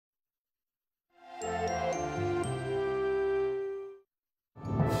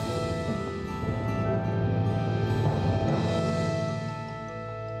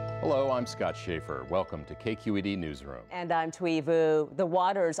I'm Scott Shafer. Welcome to KQED Newsroom. And I'm Thuy. The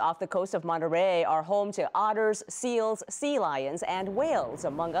waters off the coast of Monterey are home to otters, seals, sea lions, and whales,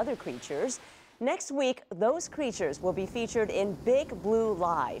 among other creatures. Next week, those creatures will be featured in Big Blue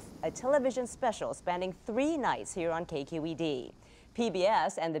Live, a television special spanning 3 nights here on KQED.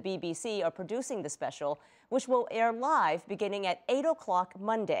 PBS and the BBC are producing the special, which will air live beginning at 8 o'clock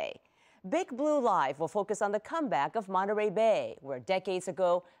Monday. Big Blue Live will focus on the comeback of Monterey Bay, where decades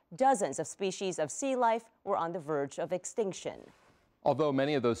ago, dozens of species of sea life were on the verge of extinction. Although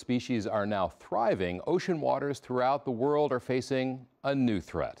many of those species are now thriving, ocean waters throughout the world are facing a new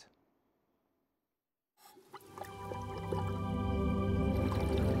threat.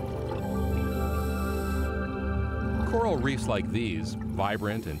 Coral reefs like these,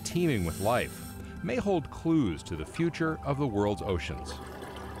 vibrant and teeming with life, may hold clues to the future of the world's oceans.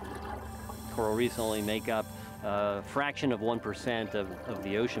 Coral reefs only make up a fraction of 1% of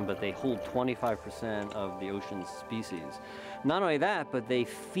the ocean, but they hold 25% of the ocean's species. Not only that, but they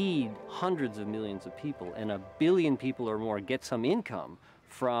feed hundreds of millions of people, and 1 billion people or more get some income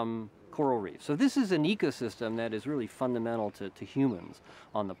from coral reefs. So this is an ecosystem that is really fundamental to humans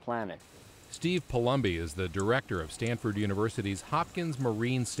on the planet. Steve Palumbi is the director of Stanford University's Hopkins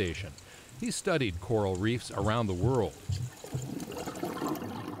Marine Station. He's studied coral reefs around the world.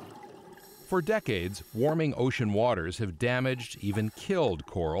 For decades, warming ocean waters have damaged, even killed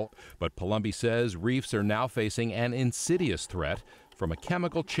coral, but Palumbi says reefs are now facing an insidious threat from a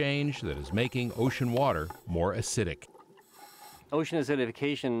chemical change that is making ocean water more acidic. Ocean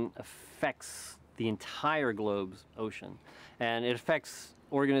acidification affects the entire globe's ocean, and it affects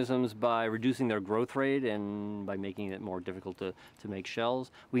organisms by reducing their growth rate and by making it more difficult to make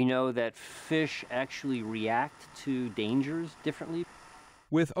shells. We know that fish actually react to dangers differently.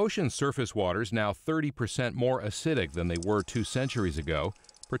 With ocean surface waters now 30% more acidic than they were 2 centuries ago,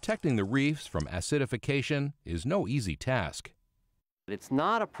 protecting the reefs from acidification is no easy task. It's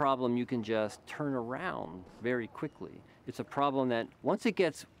not a problem you can just turn around very quickly. It's a problem that once it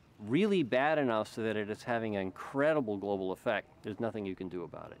gets really bad enough so that it is having an incredible global effect, there's nothing you can do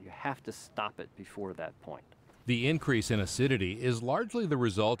about it. You have to stop it before that point. The increase in acidity is largely the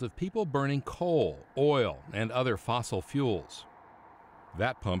result of people burning coal, oil, and other fossil fuels.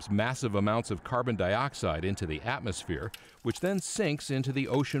 That pumps massive amounts of carbon dioxide into the atmosphere, which then sinks into the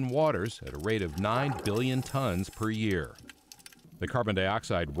ocean waters at a rate of 9 billion tons per year. The carbon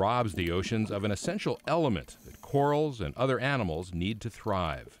dioxide robs the oceans of an essential element that corals and other animals need to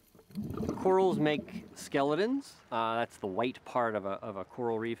thrive. Corals make skeletons. That's the white part of a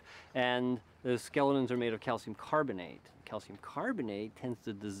coral reef, and the skeletons are made of calcium carbonate. Calcium carbonate tends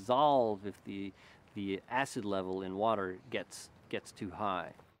to dissolve if the acid level in water gets too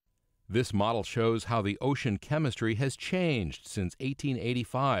high. This model shows how the ocean chemistry has changed since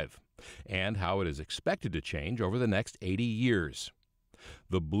 1885 and how it is expected to change over the next 80 years.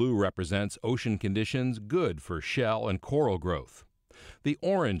 The blue represents ocean conditions good for shell and coral growth. The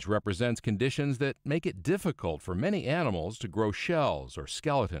orange represents conditions that make it difficult for many animals to grow shells or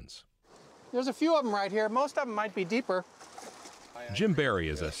skeletons. There's a few of them right here. Most of them might be deeper. Jim Barry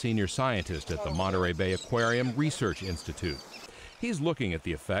is a senior scientist at the Monterey Bay Aquarium Research Institute. He's looking at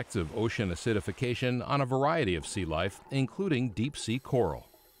the effects of ocean acidification on a variety of sea life, including deep-sea coral.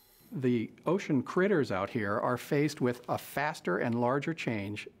 The ocean critters out here are faced with a faster and larger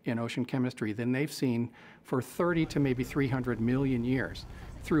change in ocean chemistry than they've seen for 30 to maybe 300 million years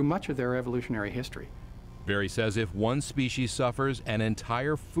through much of their evolutionary history. Barry says if one species suffers, an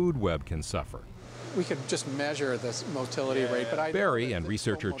entire food web can suffer. We could just measure this motility rate, but Barry and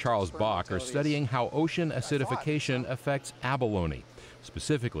researcher Charles Bach are studying how ocean acidification affects abalone,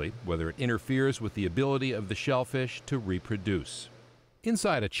 specifically whether it interferes with the ability of the shellfish to reproduce.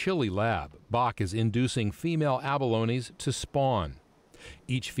 Inside a chilly lab, Bach is inducing female abalones to spawn.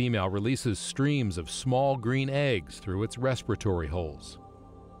 Each female releases streams of small green eggs through its respiratory holes.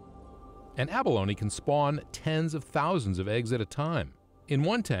 An abalone can spawn tens of thousands of eggs at a time. In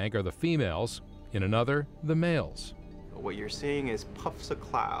one tank are the females, in another, the males. What you're seeing is puffs of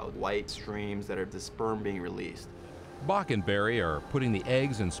cloud, white streams that are the sperm being released. Bach and Barry are putting the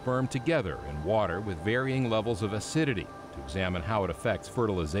eggs and sperm together in water with varying levels of acidity to examine how it affects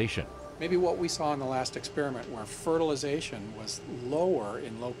fertilization. maybe what we saw in the last experiment where fertilization was lower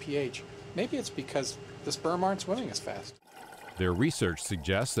in low pH, maybe it's because the sperm aren't swimming as fast. Their research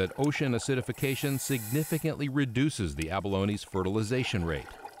suggests that ocean acidification significantly reduces the abalone's fertilization rate.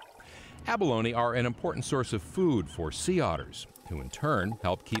 Abalone are an important source of food for sea otters, who in turn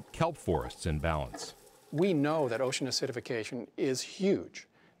help keep kelp forests in balance. We know that ocean acidification is huge.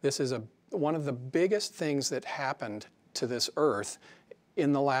 This is one of the biggest things that happened to this Earth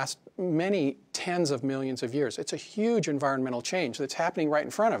in the last many tens of millions of years. It's a huge environmental change that's happening right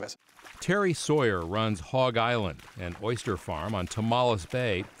in front of us. Terry Sawyer runs Hog Island, an oyster farm on Tomales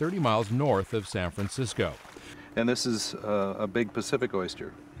Bay, 30 miles north of San Francisco. And this is a big Pacific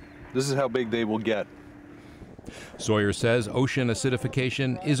oyster. This is how big they will get. Sawyer says ocean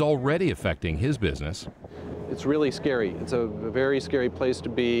acidification is already affecting his business. It's really scary. It's a very scary place to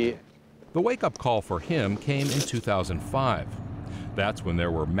be. The wake-up call for him came in 2005. That's when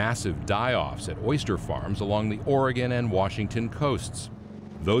there were massive die-offs at oyster farms along the Oregon and Washington coasts.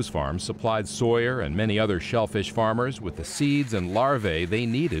 Those farms supplied Sawyer and many other shellfish farmers with the seeds and larvae they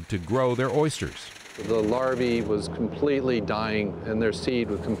needed to grow their oysters. The larvae was completely dying and their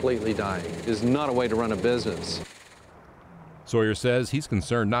seed was completely dying. It's not a way to run a business. Sawyer says he's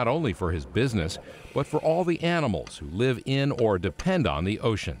concerned not only for his business, but for all the animals who live in or depend on the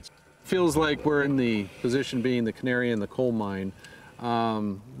oceans. Feels like we're in the position being the canary in the coal mine.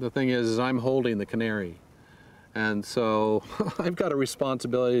 The thing is I'm holding the canary. And so I've got a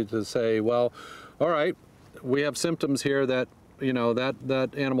responsibility to say, well, all right, we have symptoms here that, you know,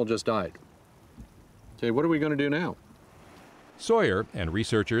 that animal just died. Okay, what are we going to do now? Sawyer and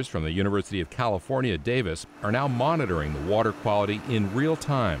researchers from the University of California, Davis are now monitoring the water quality in real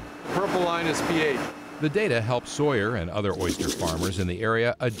time. Purple line is pH. The data helps Sawyer and other oyster farmers in the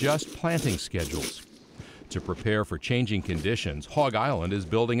area adjust planting schedules. To prepare for changing conditions, Hog Island is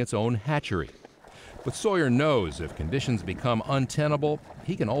building its own hatchery. But Sawyer knows if conditions become untenable,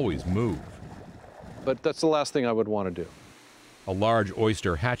 he can always move. But that's the last thing I would want to do. A large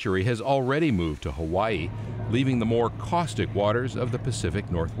oyster hatchery has already moved to Hawaii, leaving the more caustic waters of the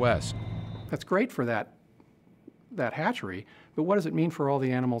Pacific Northwest. That's great for that hatchery, but what does it mean for all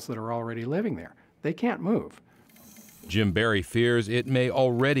the animals that are already living there? They can't move. Jim Barry fears it may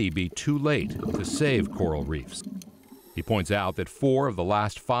already be too late to save coral reefs. He points out that 4 of the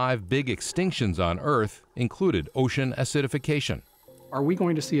last 5 big extinctions on Earth included ocean acidification. Are we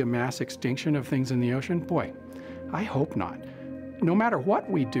going to see a mass extinction of things in the ocean? Boy, I hope not. No matter what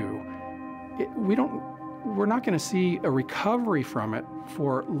we do, we're not going to see a recovery from it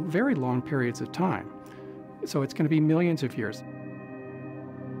for very long periods of time. So it's going to be millions of years.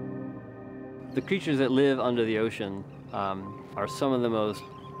 The creatures that live under the ocean are some of the most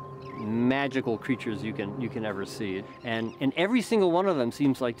magical creatures you can ever see. And every single one of them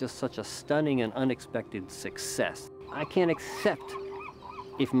seems like just such a stunning and unexpected success. I can't accept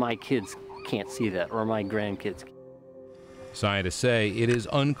if my kids can't see that or my grandkids. Scientists say it is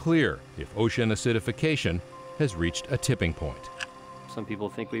unclear if ocean acidification has reached a tipping point. Some people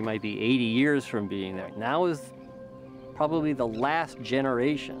think we might be 80 years from being there. Now is probably the last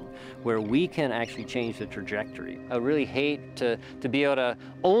generation where we can actually change the trajectory. I really hate to be able to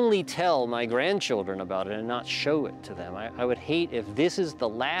only tell my grandchildren about it and not show it to them. I would hate if this is the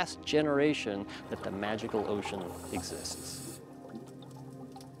last generation that the magical ocean exists.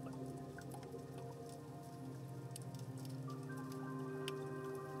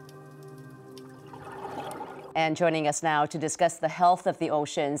 And joining us now to discuss the health of the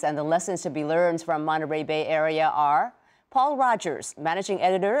oceans and the lessons to be learned from Monterey Bay area are Paul Rogers, Managing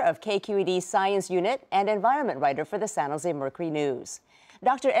Editor of KQED Science Unit and Environment Writer for the San Jose Mercury News,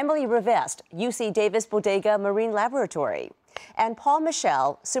 Dr. Emily Rivest, UC Davis Bodega Marine Laboratory, and Paul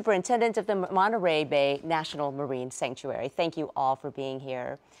Michel, Superintendent of the Monterey Bay National Marine Sanctuary. Thank you all for being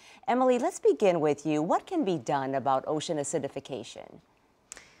here. Emily, let's begin with you. What can be done about ocean acidification?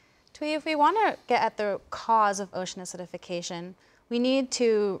 Thuy, if we want to get at the cause of ocean acidification, we need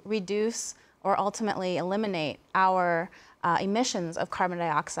to reduce or ultimately eliminate our emissions of carbon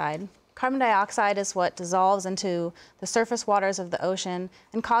dioxide. Carbon dioxide is what dissolves into the surface waters of the ocean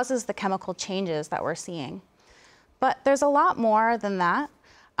and causes the chemical changes that we're seeing. But there's a lot more than that.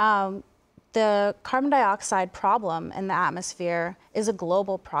 The carbon dioxide problem in the atmosphere is a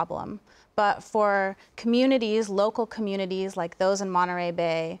global problem. But for communities, local communities like those in Monterey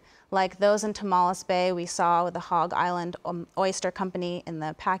Bay, like those in Tomales Bay we saw with the Hog Island Oyster Company in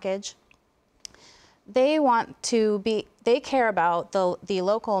the package, they care about the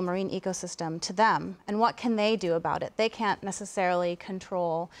local marine ecosystem to them, and what can they do about it? They can't necessarily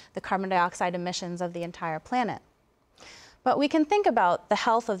control the carbon dioxide emissions of the entire planet. But we can think about the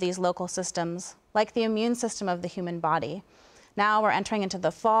health of these local systems, like the immune system of the human body. Now we're entering into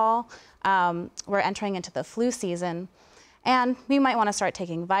the fall, we're entering into the flu season, and we might want to start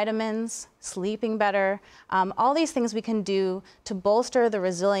taking vitamins, sleeping better, all these things we can do to bolster the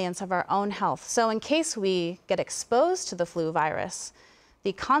resilience of our own health. So in case we get exposed to the flu virus,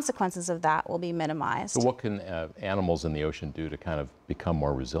 the consequences of that will be minimized. So what can animals in the ocean do to kind of become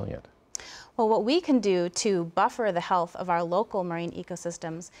more resilient? Well, what we can do to buffer the health of our local marine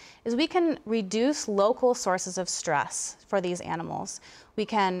ecosystems is we can reduce local sources of stress for these animals. We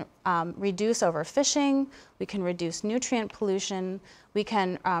can reduce overfishing, we can reduce nutrient pollution, we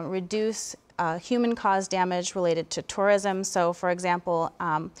can reduce human-caused damage related to tourism. So, for example,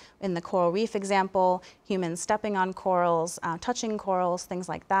 in the coral reef example, humans stepping on corals, touching corals, things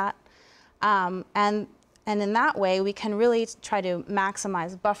like that. And in that way, we can really try to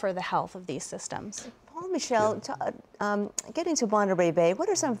maximize, buffer the health of these systems. Paul, Michel, getting to Monterey Bay, what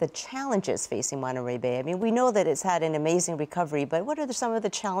are some of the challenges facing Monterey Bay? I mean, we know that it's had an amazing recovery, but what are some of the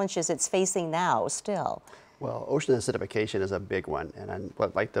challenges it's facing now still? Well, ocean acidification is a big one, and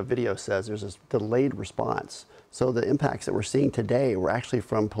like the video says, there's this delayed response. So the impacts that we're seeing today were actually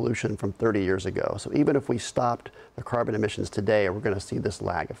from pollution from 30 years ago. So even if we stopped the carbon emissions today, we're going to see this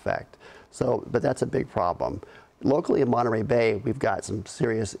lag effect. So, but that's a big problem. Locally in Monterey Bay, we've got some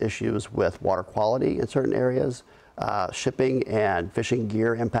serious issues with water quality in certain areas, shipping and fishing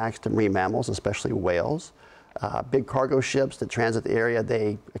gear impacts to marine mammals, especially whales. Big cargo ships that transit the area,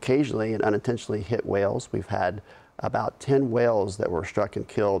 they occasionally and unintentionally hit whales. We've had about 10 whales that were struck and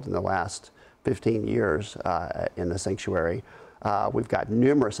killed in the last 15 years in the sanctuary. We've got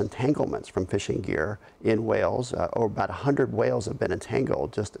numerous entanglements from fishing gear in whales. Or about 100 whales have been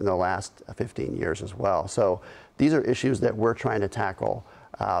entangled just in the last 15 years as well. So these are issues that we're trying to tackle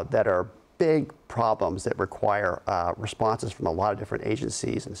that are big problems that require responses from a lot of different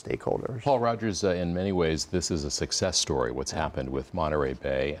agencies and stakeholders. Paul Rogers, in many ways, this is a success story, what's happened with Monterey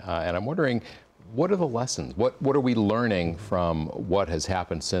Bay. And I'm wondering, what are the lessons? What are we learning from what has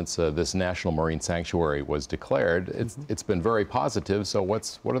happened since this National Marine Sanctuary was declared? It's been very positive, so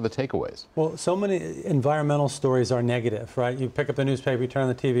what are the takeaways? Well, so many environmental stories are negative, right? You pick up the newspaper, you turn on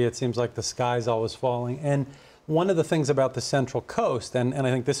the TV, it seems like the sky's always falling. And one of the things about the Central Coast, and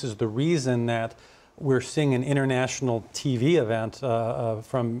I think this is the reason that we're seeing an international TV event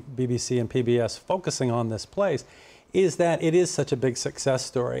from BBC and PBS focusing on this place, is that it is such a big success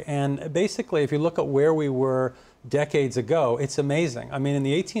story. And basically, if you look at where we were decades ago, it's amazing. I mean, in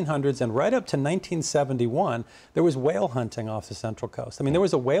the 1800s and right up to 1971, there was whale hunting off the Central Coast. I mean, there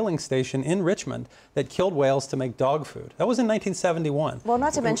was a whaling station in Richmond that killed whales to make dog food. That was in 1971. Well,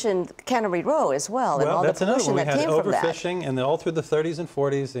 not to mention Cannery Row as well, and all that's the pollution that came from that. We had overfishing, and all through the 30s and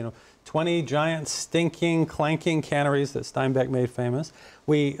 40s, you know, 20 giant, stinking, clanking canneries that Steinbeck made famous.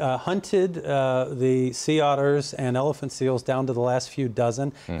 We hunted the sea otters and elephant seals down to the last few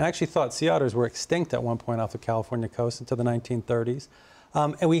dozen, and actually thought sea otters were extinct at one point off the California coast into the 1930s.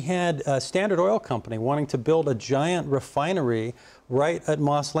 And we had Standard Oil Company wanting to build a giant refinery right at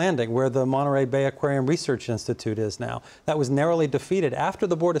Moss Landing, where the Monterey Bay Aquarium Research Institute is now. That was narrowly defeated after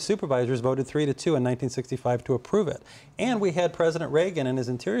the Board of Supervisors voted 3-2 in 1965 to approve it. And we had President Reagan and his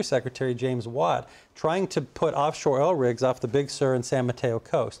Interior Secretary, James Watt, trying to put offshore oil rigs off the Big Sur and San Mateo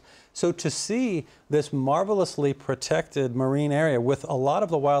coast. So to see this marvelously protected marine area with a lot of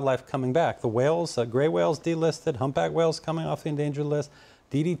the wildlife coming back, the whales, gray whales delisted, humpback whales coming off the endangered list,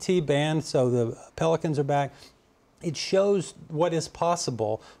 DDT banned, so the pelicans are back. It shows what is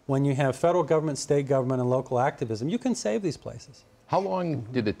possible when you have federal government, state government, and local activism. You can save these places. How long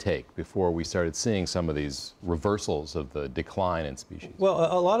did it take before we started seeing some of these reversals of the decline in species?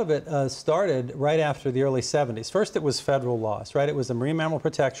 Well, a lot of it started right after the early 70s. First, it was federal laws, right? It was the Marine Mammal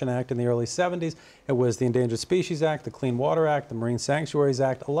Protection Act in the early 70s. It was the Endangered Species Act, the Clean Water Act, the Marine Sanctuaries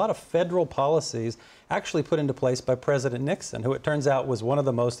Act. A lot of federal policies actually put into place by President Nixon, who it turns out was one of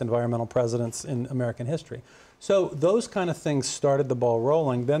the most environmental presidents in American history. So those kind of things started the ball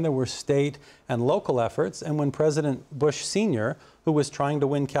rolling. Then there were state and local efforts. And when President Bush Sr., who was trying to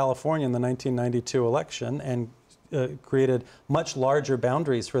win California in the 1992 election and created much larger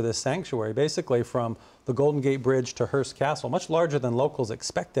boundaries for this sanctuary, basically from the Golden Gate Bridge to Hearst Castle, much larger than locals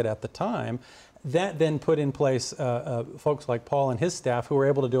expected at the time, that then put in place folks like Paul and his staff who were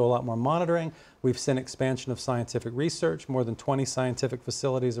able to do a lot more monitoring. We've seen expansion of scientific research, more than 20 scientific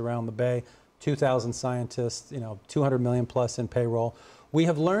facilities around the Bay, 2,000 scientists, 200 million plus in payroll. We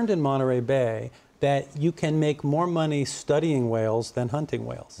have learned in Monterey Bay that you can make more money studying whales than hunting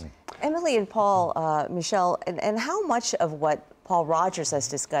whales. Emily and Paul, Michel, and how much of what Paul Rogers has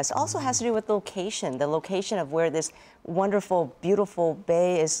discussed also has to do with location, the location of where this wonderful, beautiful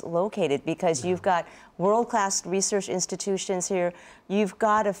bay is located, because you've got world-class research institutions here. You've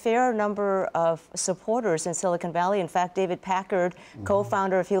got a fair number of supporters in Silicon Valley. In fact, David Packard,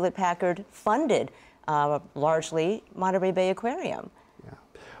 co-founder of Hewlett-Packard, funded largely Monterey Bay Aquarium.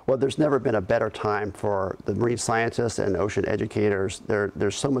 Well, there's never been a better time for the marine scientists and ocean educators.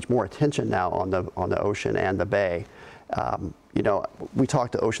 There's so much more attention now on the ocean and the bay. You know, we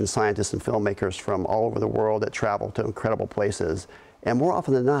talk to ocean scientists and filmmakers from all over the world that travel to incredible places. And more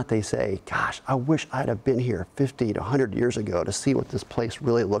often than not, they say, gosh, I wish I'd have been here 50 to 100 years ago to see what this place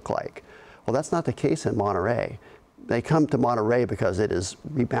really looked like. Well, that's not the case in Monterey. They come to Monterey because it has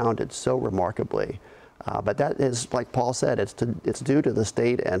rebounded so remarkably. But that is, like Paul said, it's due to the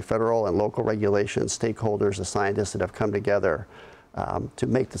state and federal and local regulations, stakeholders, the scientists that have come together to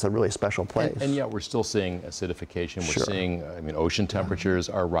make this a really special place. And yet we're still seeing acidification. We're Sure. seeing, I mean, ocean temperatures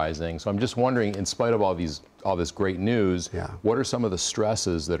are rising. So I'm just wondering, in spite of all this great news, what are some of the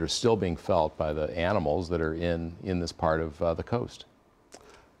stresses that are still being felt by the animals that are in this part of the coast?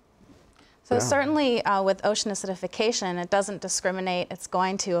 So certainly with ocean acidification, it doesn't discriminate. It's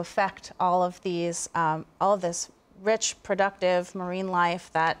going to affect all of these, all of this rich, productive marine life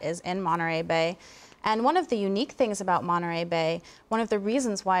that is in Monterey Bay. And one of the unique things about Monterey Bay, one of the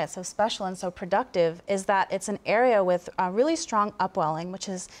reasons why it's so special and so productive, is that it's an area with a really strong upwelling, which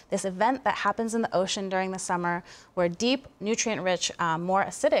is this event that happens in the ocean during the summer where deep, nutrient-rich, more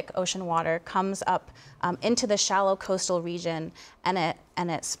acidic ocean water comes up into the shallow coastal region, and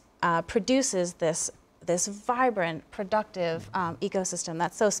it produces this vibrant, productive ecosystem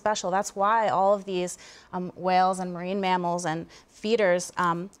that's so special. That's why all of these whales and marine mammals and feeders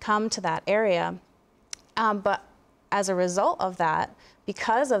come to that area. But as a result of that,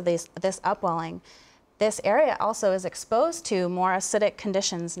 because of this upwelling, this area also is exposed to more acidic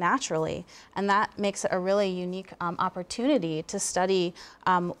conditions naturally, and that makes it a really unique opportunity to study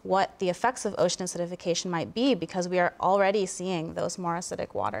what the effects of ocean acidification might be, because we are already seeing those more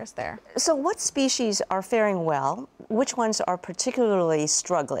acidic waters there. So what species are faring well? Which ones are particularly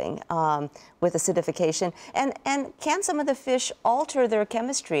struggling with acidification? And can some of the fish alter their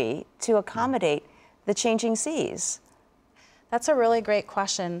chemistry to accommodate the changing seas? That's a really great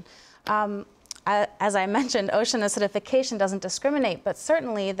question. As I mentioned, ocean acidification doesn't discriminate, but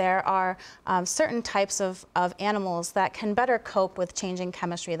certainly there are certain types of animals that can better cope with changing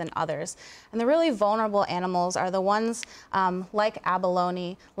chemistry than others. And the really vulnerable animals are the ones like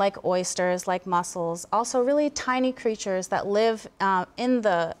abalone, like oysters, like mussels, also really tiny creatures that live in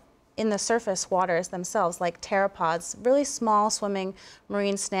the surface waters themselves, like pteropods, really small swimming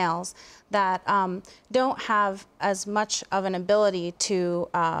marine snails that don't have as much of an ability to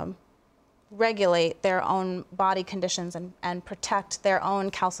regulate their own body conditions and protect their own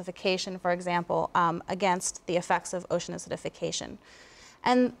calcification, for example, against the effects of ocean acidification.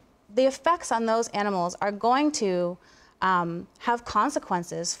 And the effects on those animals are going to have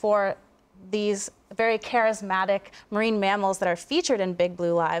consequences for these very charismatic marine mammals that are featured in Big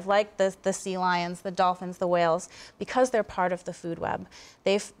Blue Live, like the sea lions, the dolphins, the whales, because they're part of the food web.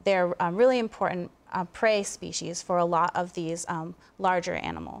 They're really important prey species for a lot of these larger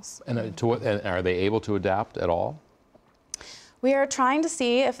animals. And are they able to adapt at all? We are trying to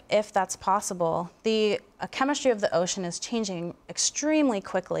see if that's possible. The chemistry of the ocean is changing extremely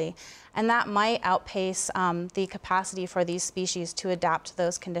quickly, and that might outpace the capacity for these species to adapt to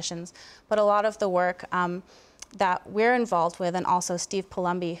those conditions. But a lot of the work that we're involved with, and also Steve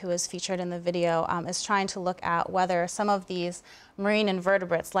Palumbi, who is featured in the video, is trying to look at whether some of these marine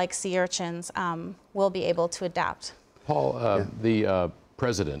invertebrates, like sea urchins, will be able to adapt. Paul, the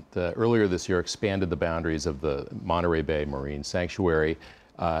President earlier this year expanded the boundaries of the Monterey Bay Marine Sanctuary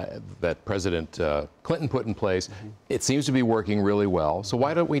that President Clinton put in place. It seems to be working really well. So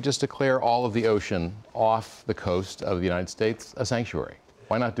why don't we just declare all of the ocean off the coast of the United States a sanctuary?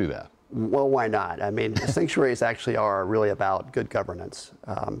 Why not do that? Well, why not? I mean, sanctuaries actually are really about good governance.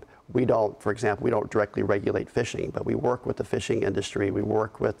 We don't, for example, we don't directly regulate fishing, but we work with the fishing industry. We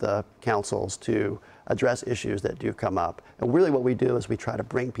work with the councils to address issues that do come up. And really what we do is we try to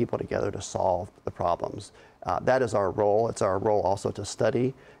bring people together to solve the problems. That is our role. It's our role also to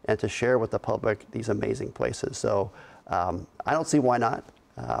study and to share with the public these amazing places. So I don't see why not.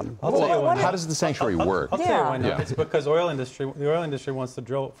 How does the sanctuary work? I'll tell you why not. It's because the oil industry wants to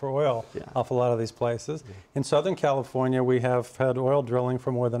drill for oil off a lot of these places. In Southern California, we have had oil drilling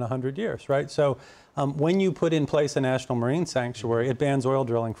for more than 100 years, right? So when you put in place a national marine sanctuary, it bans oil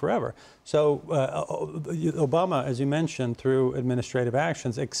drilling forever. So Obama, as you mentioned, through administrative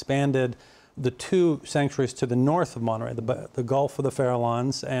actions, expanded the two sanctuaries to the north of Monterey, the Gulf of the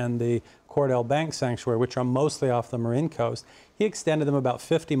Farallones and the Cordell Bank Sanctuary, which are mostly off the Marin coast. He extended them about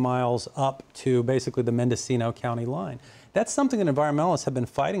 50 miles up to basically the Mendocino County line. That's something that environmentalists have been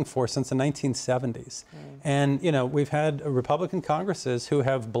fighting for since the 1970s. And, you know, we've had Republican Congresses who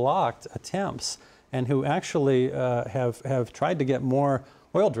have blocked attempts and who actually have tried to get more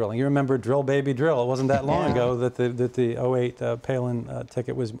oil drilling. You remember drill, baby, drill. It wasn't that long ago that the 08 Palin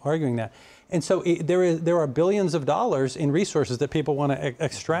ticket was arguing that. And so there are billions of dollars in resources that people want to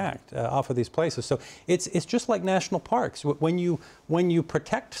extract off of these places. So it's just like national parks. When you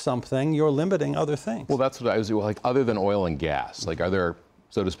protect something, you're limiting other things. Well, that's what I was like. Other than oil and gas, like, are there,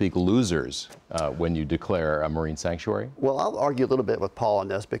 so to speak, losers when you declare a marine sanctuary? Well, I'll argue a little bit with Paul on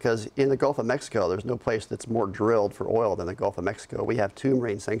this, because in the Gulf of Mexico, there's no place that's more drilled for oil than the Gulf of Mexico. We have 2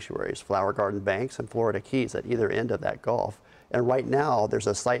 marine sanctuaries, Flower Garden Banks and Florida Keys, at either end of that Gulf. And right now, there's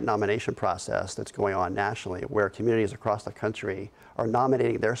a site nomination process that's going on nationally where communities across the country are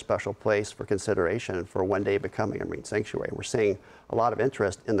nominating their special place for consideration for one day becoming a marine sanctuary. We're seeing a lot of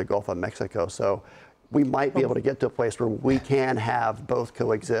interest in the Gulf of Mexico. So we might be able to get to a place where we can have both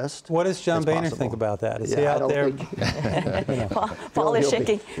coexist. What does John Boehner think about that? Is he out there? Paul is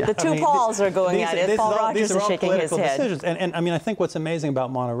shaking. The two Pauls are going at it. Paul Rogers is shaking his head. Decisions. And I mean, I think what's amazing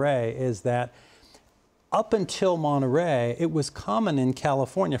about Monterey is that up until Monterey, it was common in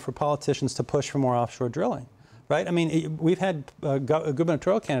California for politicians to push for more offshore drilling, right? I mean, we've had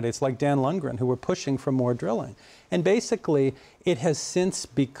gubernatorial candidates like Dan Lundgren who were pushing for more drilling. And basically, it has since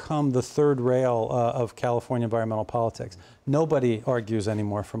become the third rail of California environmental politics. Nobody argues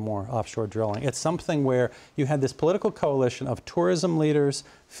anymore for more offshore drilling. It's something where you had this political coalition of tourism leaders,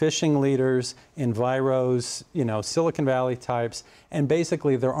 fishing leaders, enviros, Silicon Valley types, and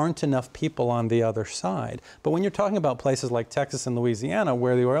basically there aren't enough people on the other side. But when you're talking about places like Texas and Louisiana,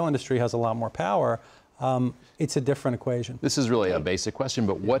 where the oil industry has a lot more power, it's a different equation. This is really a basic question,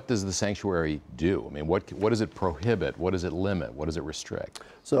 but what does the sanctuary do? I mean, what does it prohibit? What does it limit? What does it restrict?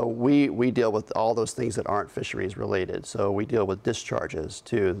 So we deal with all those things that aren't fisheries related. So we deal with discharges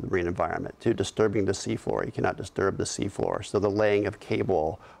to the marine environment, to disturbing the seafloor. You cannot disturb the seafloor. So the laying of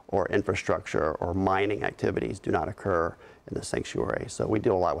cable or infrastructure or mining activities do not occur in the sanctuary. So we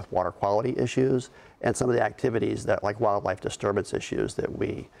deal a lot with water quality issues and some of the activities that, like wildlife disturbance issues, that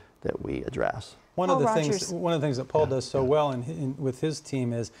we address. One of the things that Paul does so well with his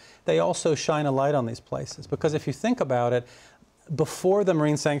team is they also shine a light on these places. Because if you think about it, before the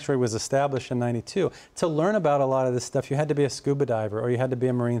Marine Sanctuary was established in '92, to learn about a lot of this stuff, you had to be a scuba diver or you had to be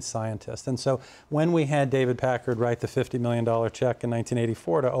a marine scientist. And so when we had David Packard write the $50 million check in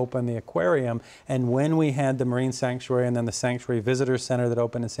 1984 to open the aquarium, and when we had the Marine Sanctuary and then the Sanctuary Visitor Center that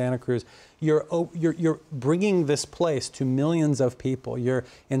opened in Santa Cruz, you're bringing this place to millions of people. You're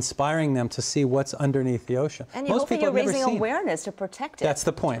inspiring them to see what's underneath the ocean. And you're raising awareness to protect it. That's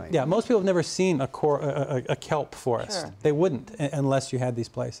the point. Right. Yeah, most people have never seen a kelp forest. Sure. They wouldn't unless you had these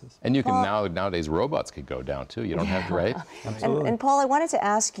places. And you can nowadays robots could go down too. You don't have to, right? Absolutely. And Paul, I wanted to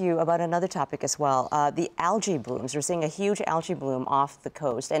ask you about another topic as well. The algae blooms. We're seeing a huge algae bloom off the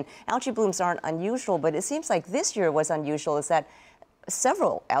coast. And algae blooms aren't unusual, but it seems like this year was unusual is that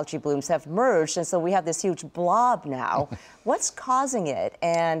several algae blooms have merged, and so we have this huge blob now. What's causing it,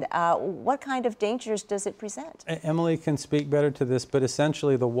 and what kind of dangers does it present? Emily can speak better to this, but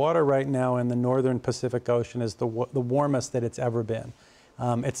essentially the water right now in the northern Pacific Ocean is the warmest that it's ever been.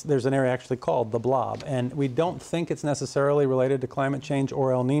 There's an area actually called the blob, and we don't think it's necessarily related to climate change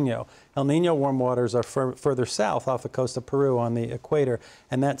or El Nino. El Nino warm waters are further south off the coast of Peru on the equator,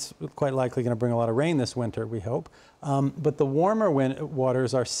 and that's quite likely going to bring a lot of rain this winter, we hope. But the warmer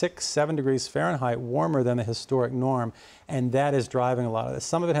waters are 6-7 degrees Fahrenheit warmer than the historic norm, and that is driving a lot of this.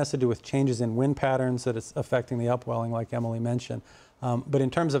 Some of it has to do with changes in wind patterns that is affecting the upwelling, like Emily mentioned. But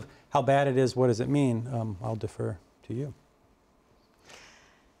in terms of how bad it is, what does it mean, I'll defer to you.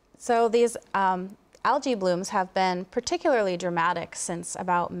 So these algae blooms have been particularly dramatic since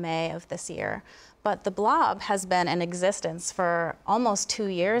about May of this year. But the blob has been in existence for almost 2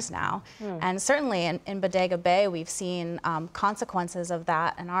 years now. And certainly in Bodega Bay, we've seen consequences of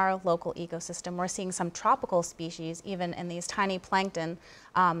that in our local ecosystem. We're seeing some tropical species, even in these tiny plankton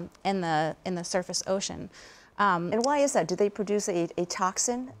in the surface ocean. And why is that? Do they produce a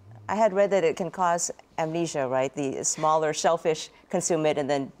toxin? I had read that it can cause amnesia, right? The smaller shellfish consume it, and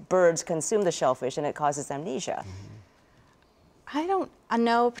then birds consume the shellfish, and it causes amnesia. I don't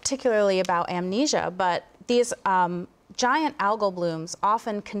know particularly about amnesia, but these giant algal blooms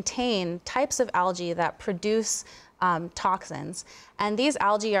often contain types of algae that produce toxins. And these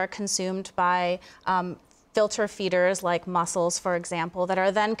algae are consumed by filter feeders like mussels, for example, that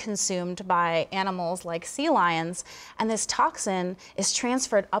are then consumed by animals like sea lions. And this toxin is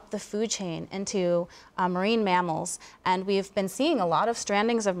transferred up the food chain into marine mammals. And we've been seeing a lot of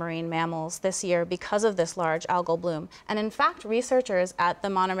strandings of marine mammals this year because of this large algal bloom. And in fact, researchers at the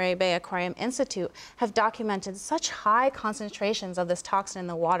Monterey Bay Aquarium Institute have documented such high concentrations of this toxin in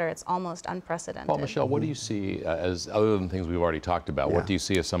the water, it's almost unprecedented. Well, Michel, what do you see as, other than things we've already talked about, what do you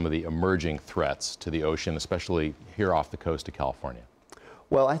see as some of the emerging threats to the ocean, especially here off the coast of California?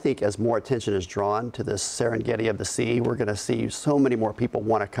 Well, I think as more attention is drawn to this Serengeti of the sea, we're going to see so many more people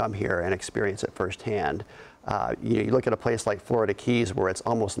want to come here and experience it firsthand. You look at a place like Florida Keys where it's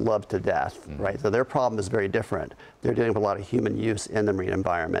almost loved to death, right? So their problem is very different. They're dealing with a lot of human use in the marine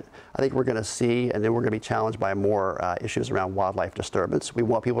environment. I think we're going to see, and then we're going to be challenged by more issues around wildlife disturbance. We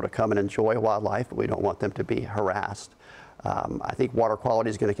want people to come and enjoy wildlife, but we don't want them to be harassed. I think water quality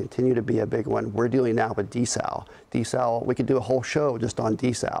is going to continue to be a big one. We're dealing now with desal. Desal, we could do a whole show just on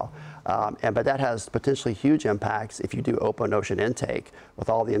desal. But that has potentially huge impacts if you do open ocean intake with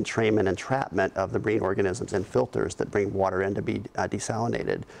all the entrainment and entrapment of the marine organisms and filters that bring water in to be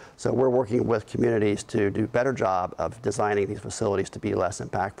desalinated. So we're working with communities to do a better job of designing these facilities to be less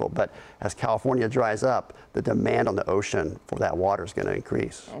impactful. But as California dries up, the demand on the ocean for that water is going to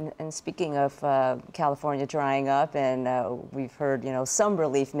increase. And speaking of California drying up, and we've heard, some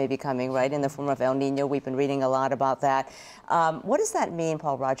relief may be coming, right, in the form of El Nino. We've been reading a lot about that. What does that mean,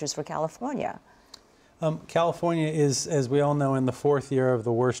 Paul Rogers, for California? California is, as we all know, in the 4th year of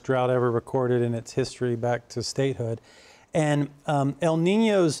the worst drought ever recorded in its history back to statehood. And El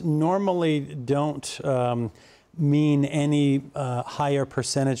Ninos normally don't mean any higher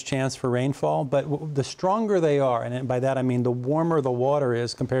percentage chance for rainfall, but the stronger they are, and by that I mean the warmer the water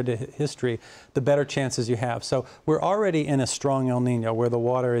is compared to history, the better chances you have. So we're already in a strong El Nino where the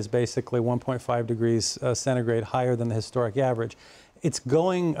water is basically 1.5 degrees centigrade higher than the historic average. It's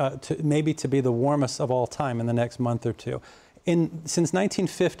going maybe to be the warmest of all time in the next month or two. Since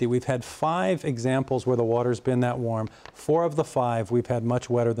 1950, we've had 5 examples where the water's been that warm. 4 of the 5 we've had much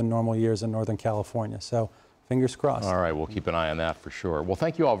wetter than normal years in Northern California. So fingers crossed. All right, we'll keep an eye on that for sure. Well,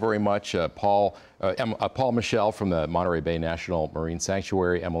 thank you all very much. Paul Michel from the Monterey Bay National Marine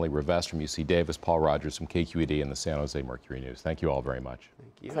Sanctuary, Emily Rivest from UC Davis, Paul Rogers from KQED and the San Jose Mercury News. Thank you all very much.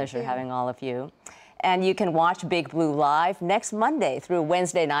 Thank you. Pleasure having all of you. And you can watch Big Blue live next Monday through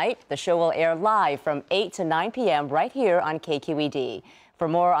Wednesday night. The show will air live from 8 to 9 p.m. right here on KQED. For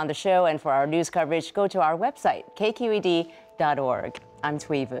more on the show and for our news coverage, go to our website, kqed.org. I'm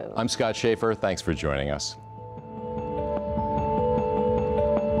Thuy Vu. I'm Scott Shafer. Thanks for joining us.